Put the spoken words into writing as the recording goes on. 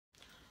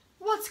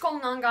What's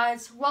going on,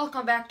 guys?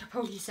 Welcome back to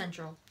Poke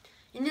Central.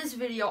 In this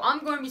video,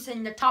 I'm going to be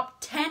saying the top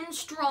 10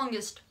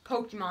 strongest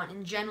Pokemon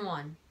in Gen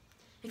 1.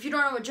 If you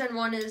don't know what Gen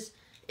 1 is,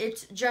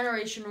 it's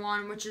Generation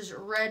 1, which is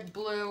Red,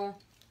 Blue,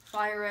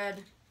 Fire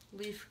Red,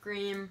 Leaf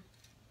Green.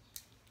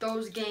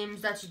 Those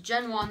games, that's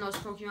Gen 1, those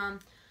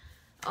Pokemon.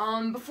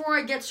 Before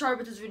I get started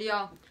with this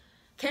video,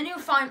 can you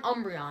find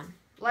Umbreon?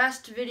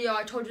 Last video,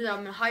 I told you that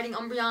I've been hiding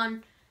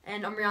Umbreon,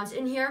 and Umbreon's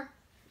in here,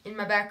 in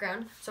my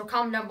background. So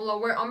comment down below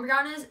where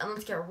Umbreon is, and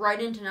let's get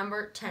right into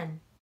number 10.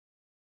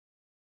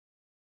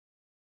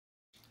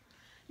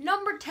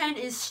 Number 10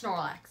 is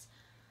Snorlax.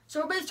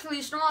 So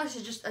basically, Snorlax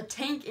is just a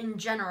tank in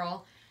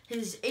general.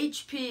 His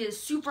HP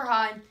is super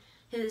high.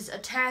 His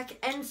attack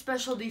and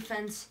special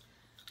defense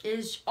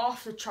is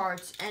off the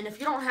charts. And if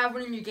you don't have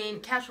one in your game,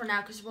 catch one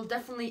now because it will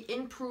definitely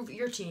improve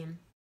your team.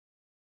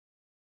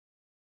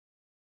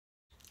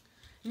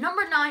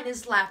 Number 9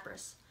 is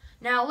Lapras.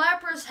 Now,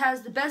 Lapras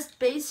has the best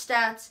base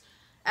stats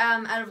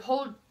out of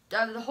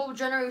the whole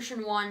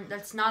Generation 1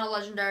 that's not a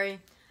legendary.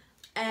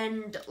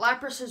 And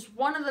Lapras is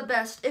one of the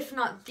best, if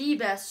not the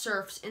best,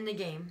 surfs in the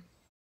game.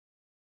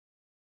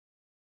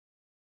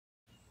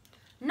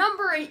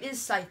 Number 8 is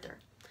Scyther.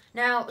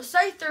 Now,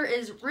 Scyther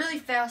is really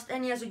fast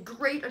and he has a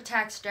great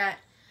attack stat.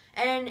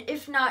 And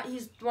if not,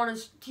 he's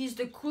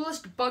the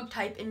coolest bug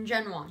type in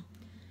Gen 1.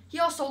 He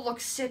also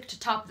looks sick to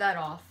top that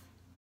off.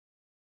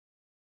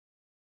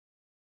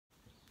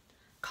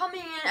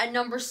 Coming in at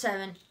number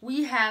 7,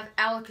 we have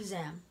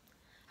Alakazam.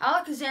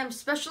 Alakazam's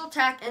special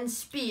attack and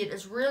speed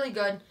is really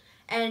good,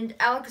 and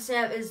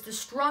Alakazam is the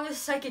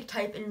strongest psychic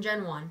type in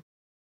Gen 1.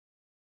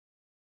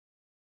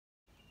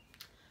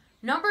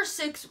 Number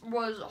 6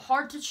 was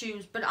hard to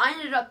choose, but I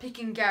ended up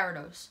picking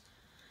Gyarados.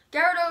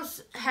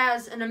 Gyarados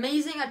has an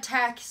amazing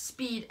attack,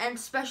 speed, and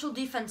special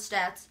defense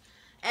stats,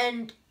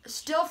 and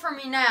still for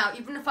me now,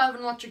 even if I have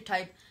an electric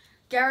type,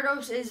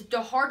 Gyarados is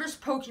the hardest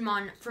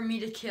Pokemon for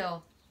me to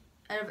kill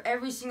out of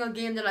every single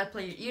game that I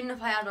played, even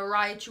if I had a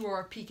Raichu or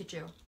a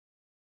Pikachu.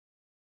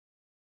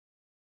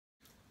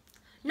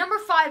 Number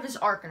 5 is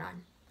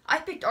Arcanine. I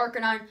picked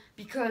Arcanine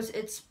because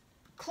it's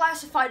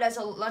classified as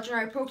a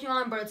legendary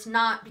Pokemon, but it's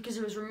not because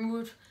it was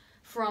removed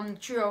from the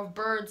trio of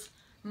birds,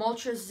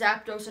 Moltres,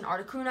 Zapdos, and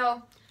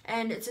Articuno,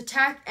 and its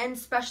attack and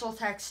special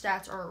attack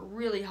stats are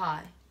really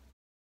high.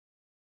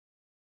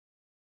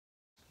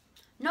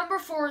 Number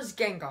 4 is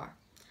Gengar.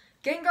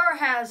 Gengar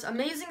has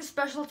amazing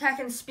special attack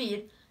and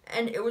speed,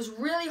 and it was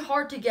really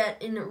hard to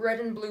get in Red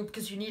and Blue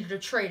because you needed to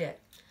trade it.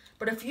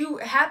 But if you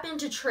happened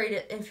to trade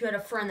it, if you had a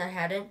friend that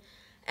had it,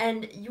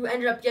 and you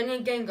ended up getting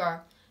a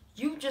Gengar,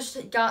 you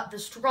just got the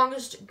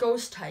strongest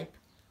ghost type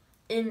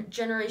in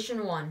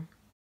Generation 1.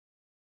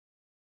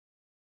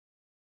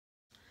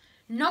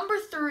 Number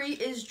 3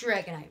 is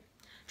Dragonite.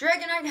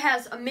 Dragonite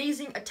has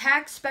amazing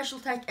attack, special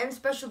attack, and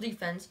special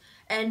defense,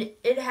 and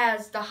it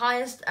has the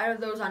highest out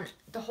of those on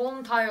the whole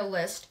entire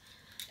list.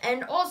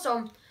 And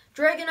also,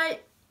 Dragonite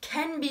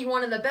can be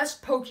one of the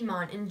best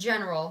Pokemon in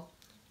general,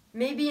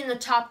 maybe in the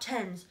top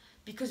 10s,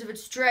 because of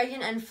its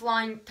dragon and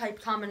flying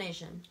type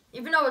combination.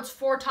 Even though it's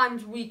 4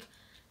 times weak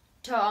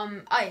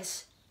to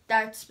ice,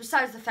 that's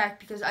besides the fact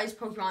because ice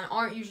Pokemon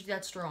aren't usually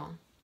that strong.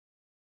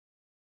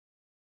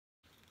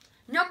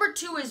 Number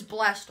 2 is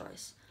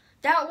Blastoise.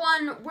 That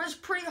one was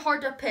pretty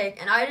hard to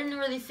pick, and I didn't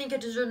really think it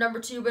deserved number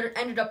 2, but it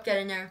ended up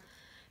getting there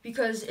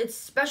because its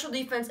special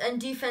defense and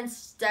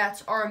defense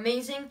stats are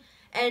amazing,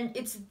 and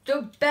it's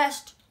the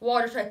best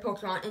water type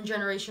Pokemon in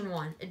Generation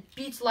 1. It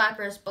beats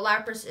Lapras, but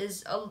Lapras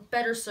is a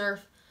better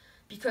surf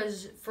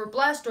because for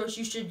Blastoise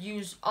you should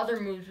use other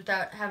moves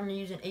without having to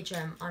use an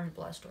HM on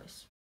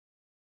Blastoise.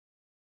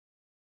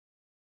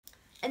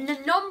 And the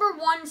number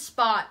 1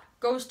 spot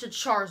goes to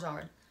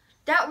Charizard.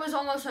 That was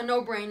almost a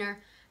no-brainer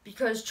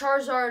because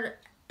Charizard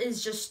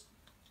is just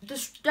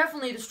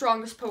definitely the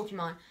strongest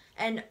Pokemon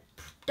and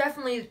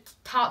definitely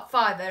top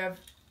 5 out of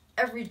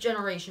every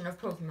generation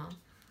of Pokemon.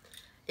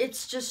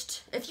 It's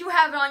just, if you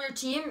have it on your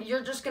team,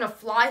 you're just going to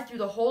fly through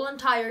the whole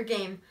entire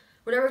game,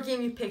 whatever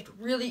game you picked,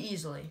 really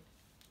easily.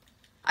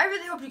 I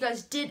really hope you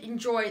guys did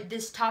enjoy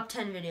this top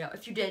 10 video.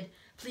 If you did,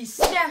 please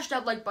smash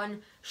that like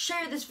button,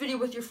 share this video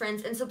with your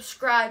friends, and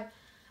subscribe.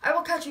 I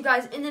will catch you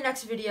guys in the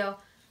next video.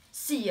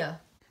 See ya.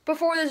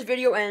 Before this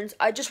video ends,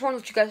 I just want to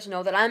let you guys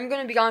know that I'm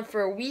going to be gone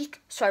for a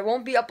week, so I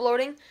won't be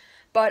uploading.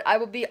 But I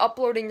will be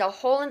uploading the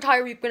whole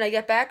entire week when I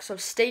get back, so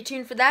stay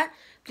tuned for that.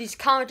 Please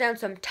comment down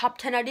some top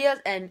 10 ideas,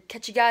 and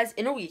catch you guys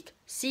in a week.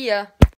 See ya.